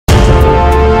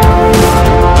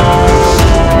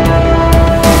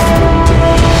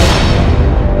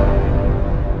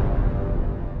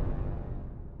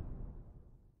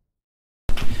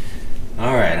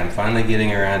finally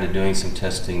getting around to doing some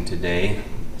testing today.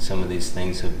 Some of these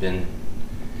things have been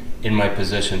in my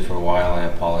possession for a while. I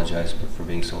apologize for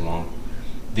being so long.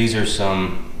 These are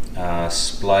some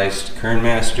spliced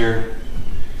kernmaster.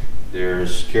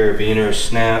 There's carabiner,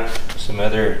 snap, some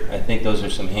other, I think those are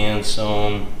some hand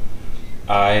sewn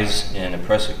eyes and a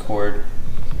prusik cord.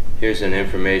 Here's an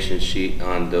information sheet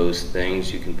on those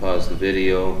things. You can pause the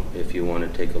video if you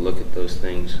want to take a look at those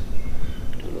things.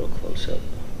 Do a little close up.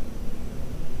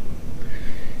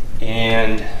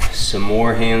 And some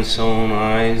more hand sewn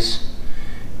eyes.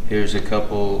 Here's a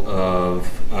couple of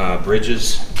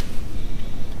bridges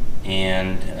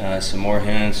and some more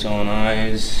hand sewn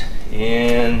eyes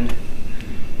and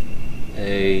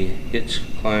a hitch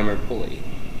climber pulley.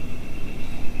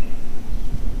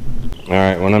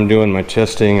 Alright, when I'm doing my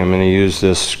testing, I'm going to use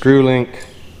this screw link.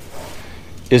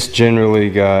 It's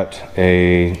generally got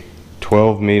a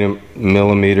 12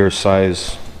 millimeter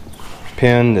size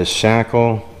pin, this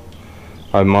shackle.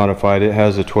 I've modified it. It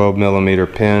has a 12 millimeter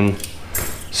pin.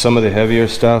 Some of the heavier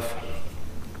stuff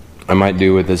I might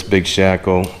do with this big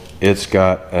shackle. It's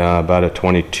got about a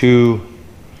 22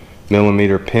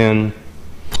 millimeter pin.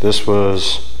 This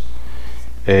was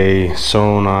a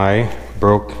sewn eye,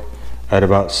 broke at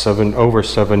about over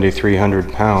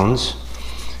 7,300 pounds.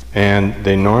 And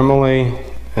they normally,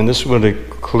 and this would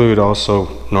include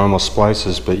also normal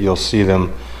splices, but you'll see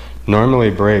them normally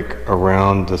break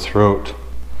around the throat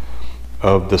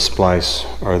of the splice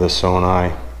or the sewn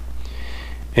eye.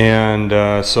 And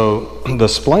so the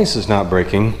splice is not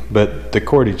breaking, but the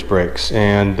cordage breaks.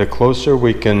 And the closer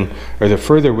we can, or the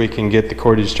further we can get the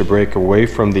cordage to break away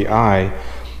from the eye,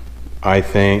 I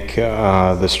think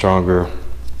the stronger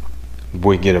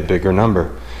we get a bigger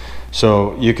number.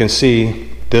 So you can see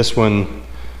this one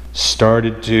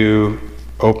started to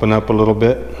open up a little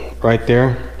bit right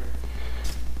there.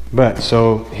 But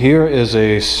so here is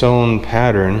a sewn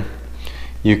pattern.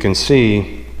 You can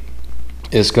see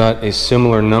it's got a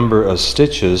similar number of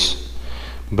stitches,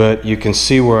 but you can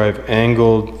see where I've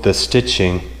angled the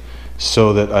stitching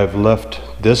so that I've left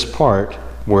this part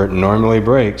where it normally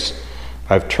breaks.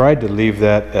 I've tried to leave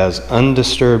that as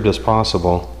undisturbed as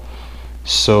possible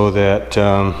so that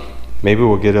maybe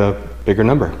we'll get a bigger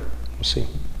number. We'll see.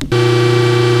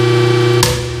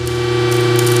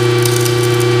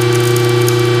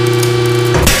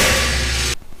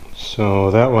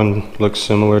 So that one looks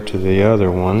similar to the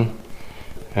other one.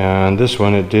 And this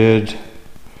one, it did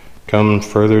come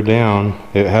further down.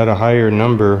 It had a higher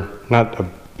number, not a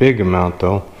big amount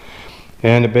though.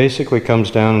 And it basically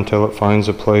comes down until it finds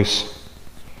a place,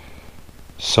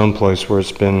 someplace where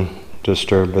it's been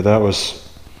disturbed. But that was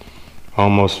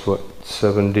almost, what,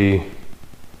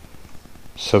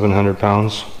 700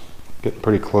 pounds? Getting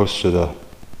pretty close to the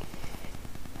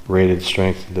rated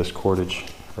strength of this cordage,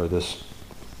 or this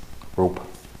rope.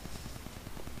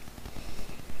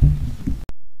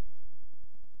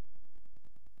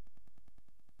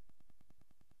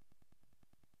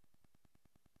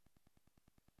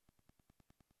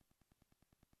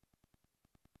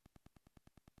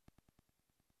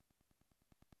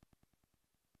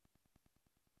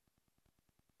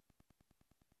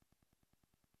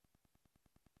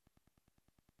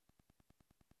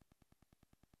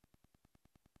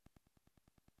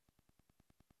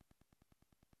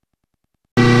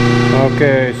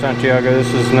 Okay, Santiago,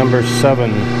 this is number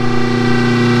 7.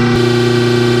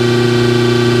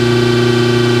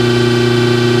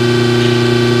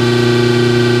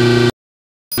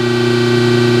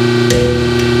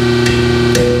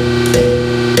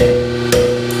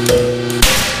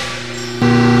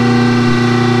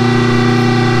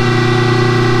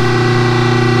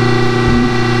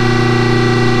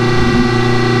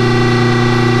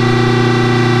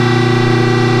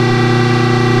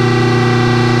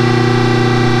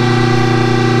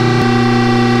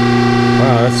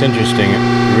 Interesting.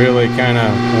 It really kind of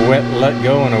let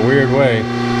go in a weird way,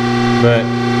 but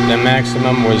the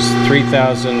maximum was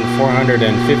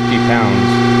 3,450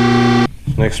 pounds.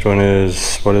 Next one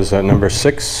is, what is that, number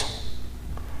 6?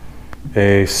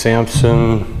 A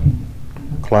Samson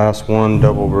class 1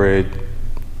 double braid.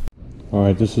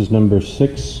 Alright, this is number 6.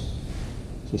 It's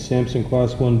a Samson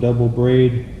class 1 double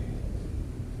braid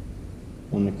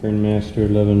on the Kernmaster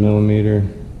 11 millimeter.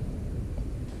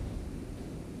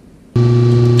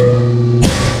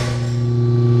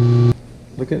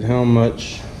 Look at how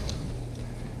much,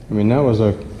 I mean, that was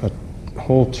a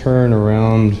whole turn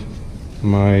around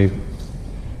my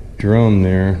drum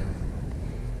there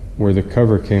where the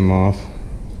cover came off,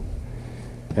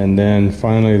 and then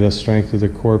finally the strength of the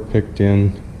core picked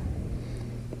in,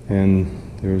 and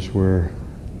there's where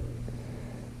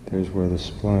the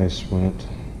splice went.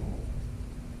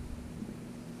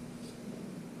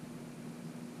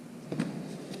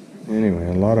 Anyway,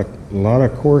 a lot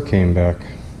of core came back.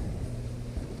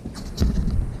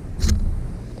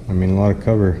 I mean, a lot of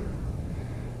cover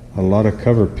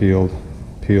peeled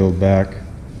back.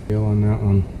 Peel on that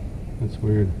one. That's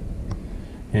weird.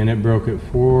 And it broke at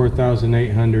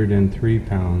 4,803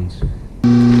 pounds.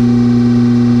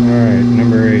 Alright,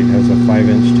 number 8 has a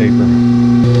 5-inch taper.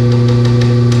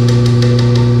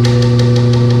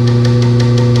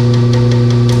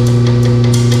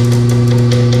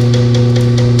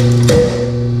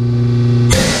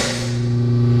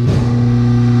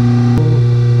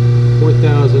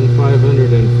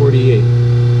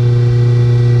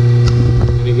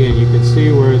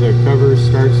 See where the cover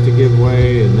starts to give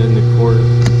way and then the core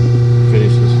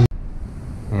finishes.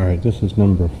 Alright, this is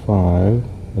number 5,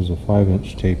 has a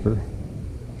 5-inch taper.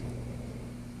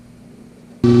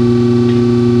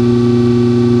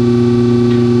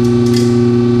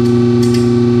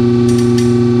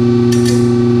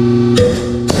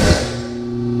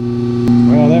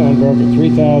 Well, that one broke at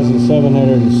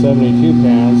 3,772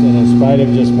 pounds, and in spite of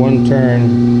just one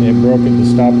turn, it broke at the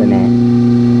stopper knot.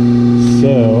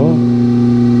 So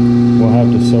we'll have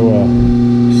to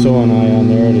sew an eye on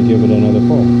there to give it another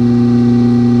pull.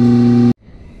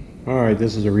 Alright,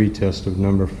 this is a retest of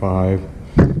number 5.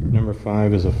 Number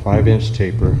 5 is a 5-inch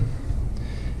taper,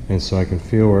 and so I can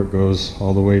feel where it goes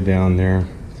all the way down there.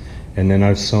 And then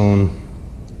I've sewn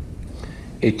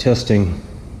a testing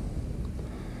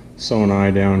sewn eye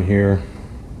down here.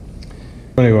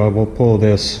 Anyway, we'll pull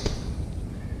this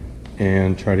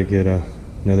and try to get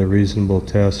another reasonable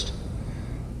test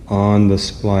on the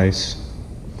splice.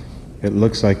 It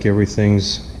looks like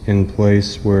everything's in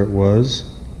place where it was.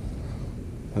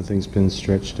 Nothing's been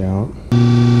stretched out.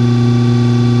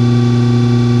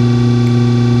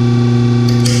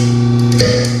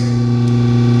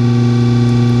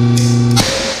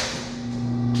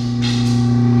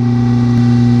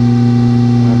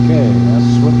 Okay,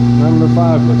 that's what number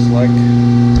 5 looks like.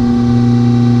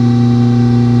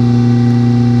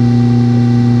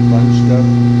 Bunched up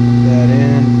that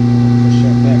end.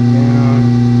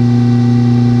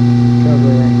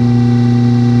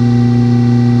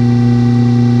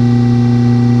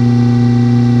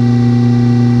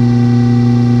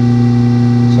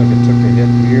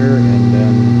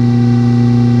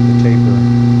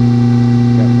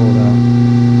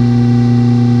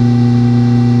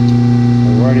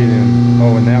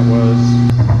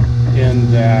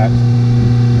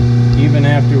 Even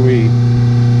after we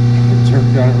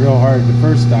jerked on it real hard the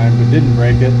first time but didn't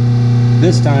break it,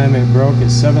 this time it broke at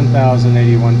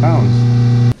 7,081 pounds.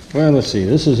 Well, let's see,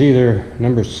 this is either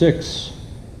number 6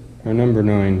 or number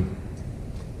 9.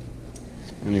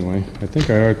 Anyway, I think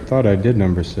I thought I did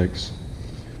number 6.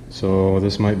 So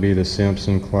this might be the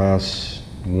Samson Class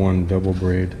 1 double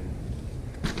braid.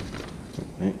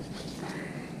 Okay.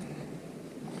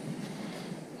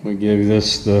 We give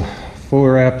this the full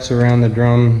wraps around the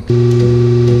drum.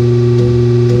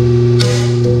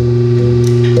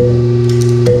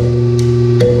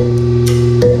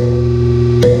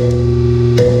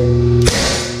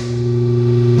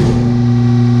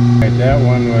 Right, that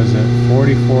one was at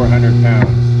 4,400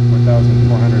 pounds,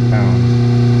 4,400 pounds.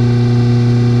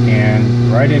 And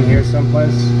right in here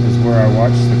someplace is where I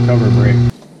watched the cover break.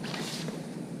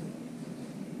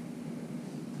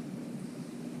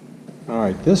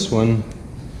 Alright, this one,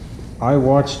 I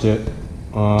watched it,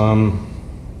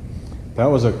 that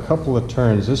was a couple of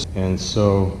turns, and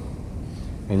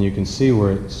you can see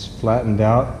where it's flattened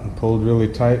out and pulled really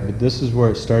tight, but this is where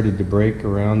it started to break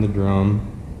around the drum.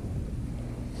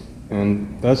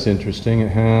 And that's interesting,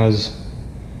 it has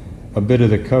a bit of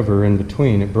the cover in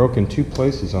between. It broke in 2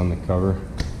 places on the cover.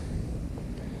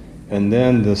 And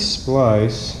then the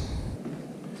splice,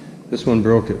 this one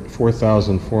broke at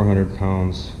 4,400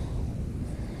 pounds.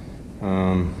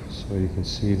 So you can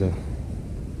see the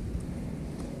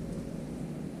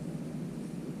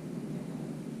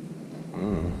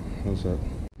how's that?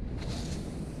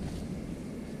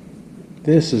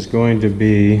 This is going to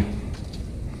be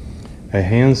a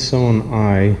hand sewn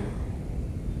eye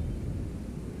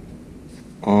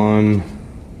on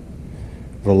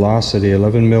velocity,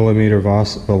 11 millimeter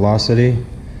velocity,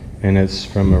 and it's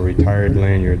from a retired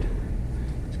lanyard.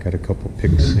 It's got a couple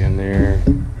picks in there.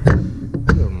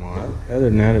 Other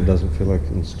than that, it doesn't feel like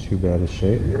it's too bad a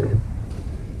shape.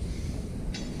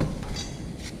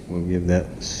 We'll give that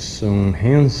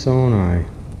hand sewn eye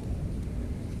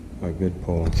a good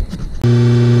pull.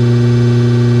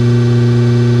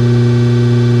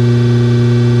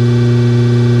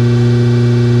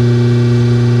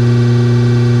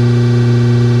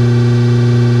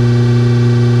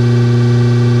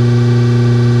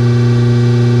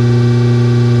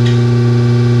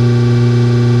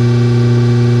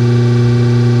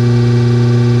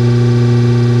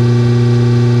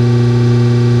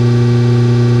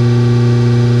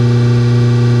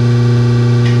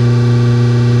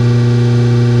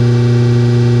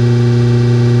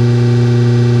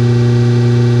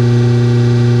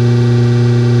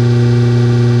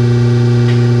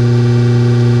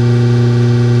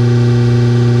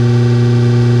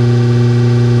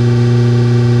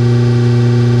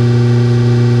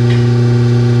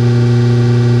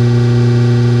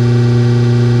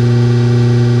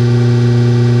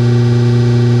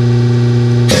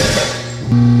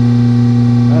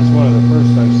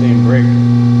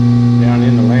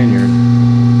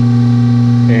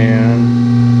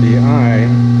 and the eye,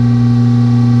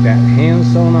 that hand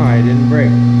sewn eye, didn't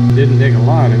break. It didn't take a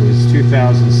lot. It was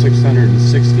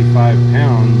 2,665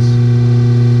 pounds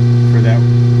for that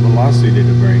velocity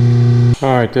to break.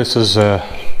 All right, this is a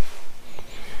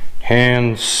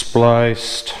hand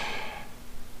spliced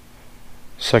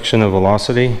section of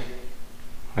velocity.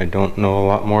 I don't know a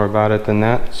lot more about it than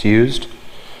that. It's used.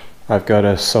 I've got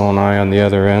a sewn eye on the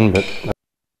other end, but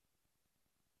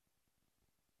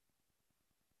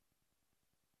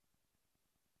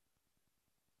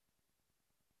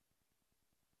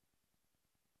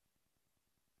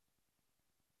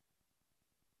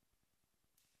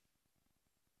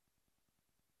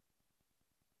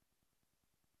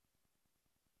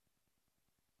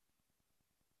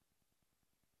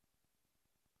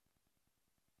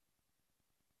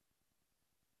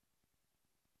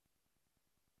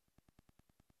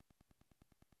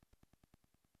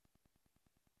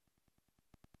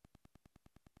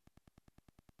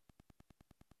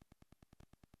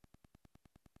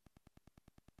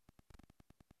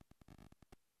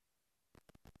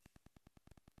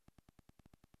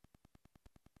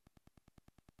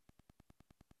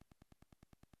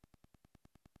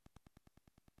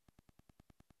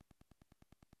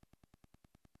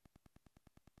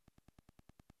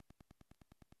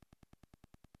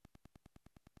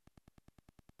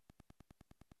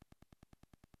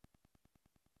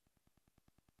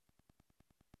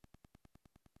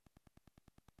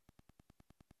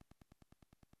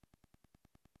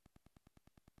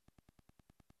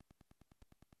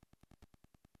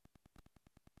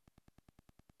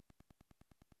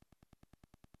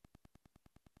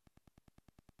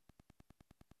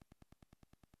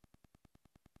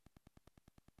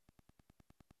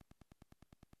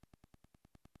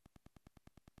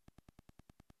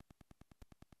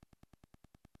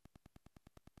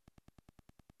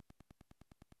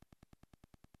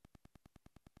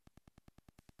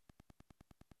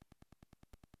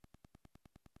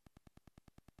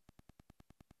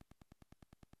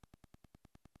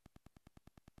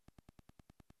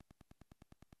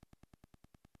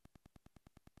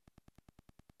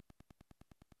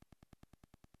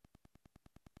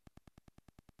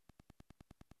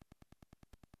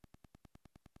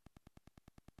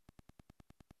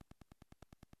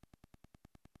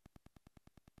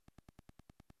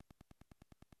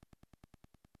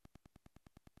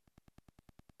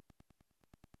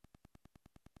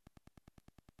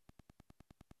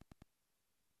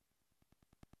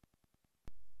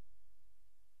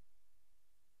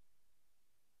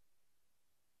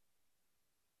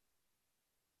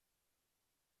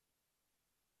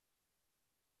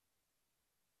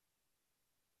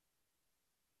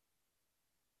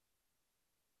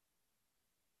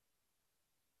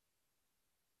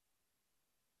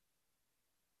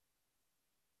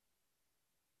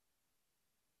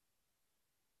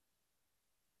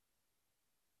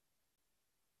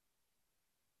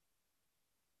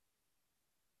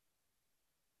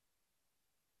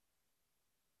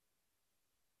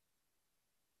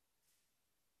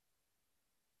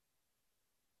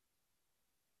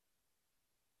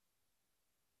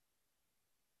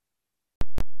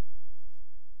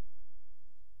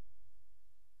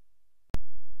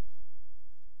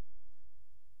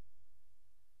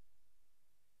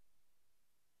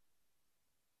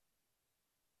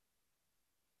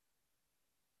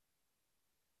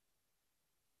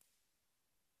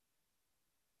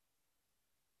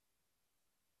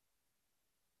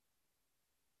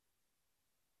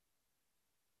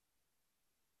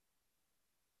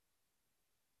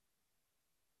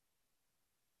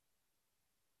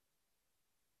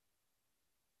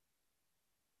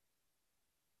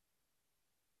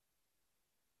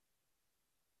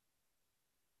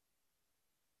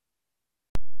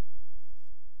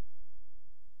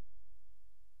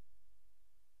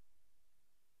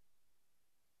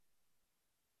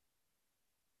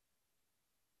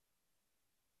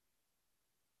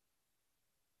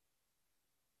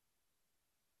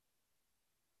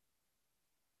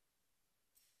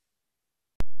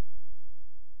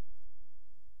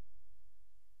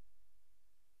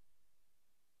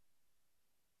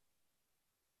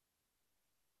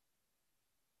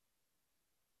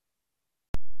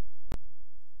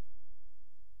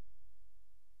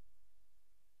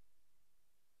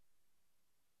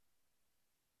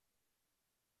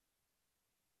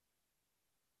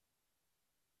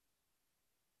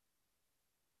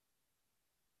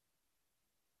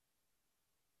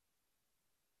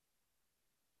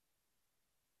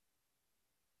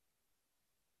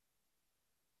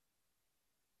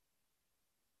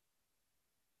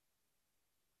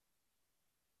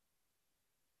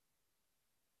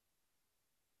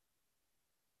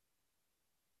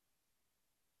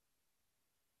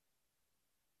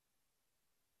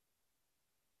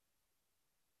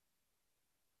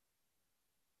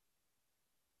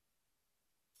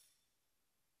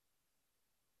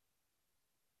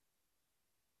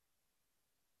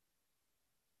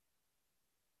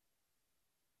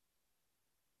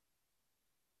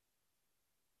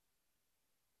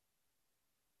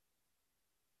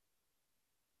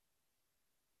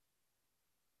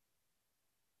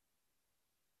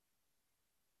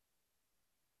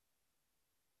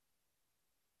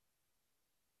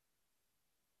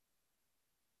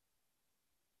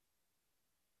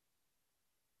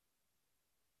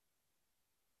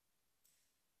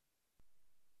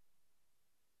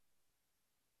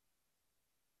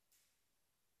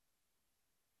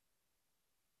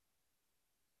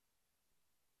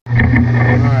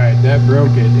Alright, that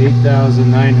broke it.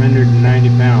 8,990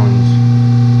 pounds.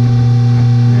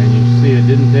 And you see it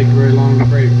didn't take very long to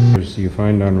break. You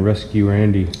find on Rescue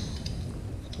Randy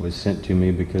was sent to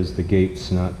me because the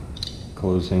gate's not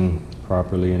closing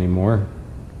properly anymore.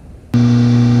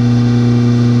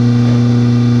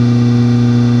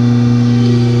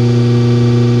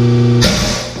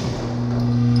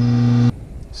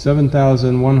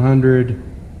 $7,100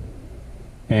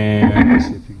 and let's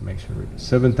see if you can make sure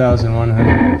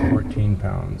 7,114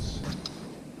 pounds.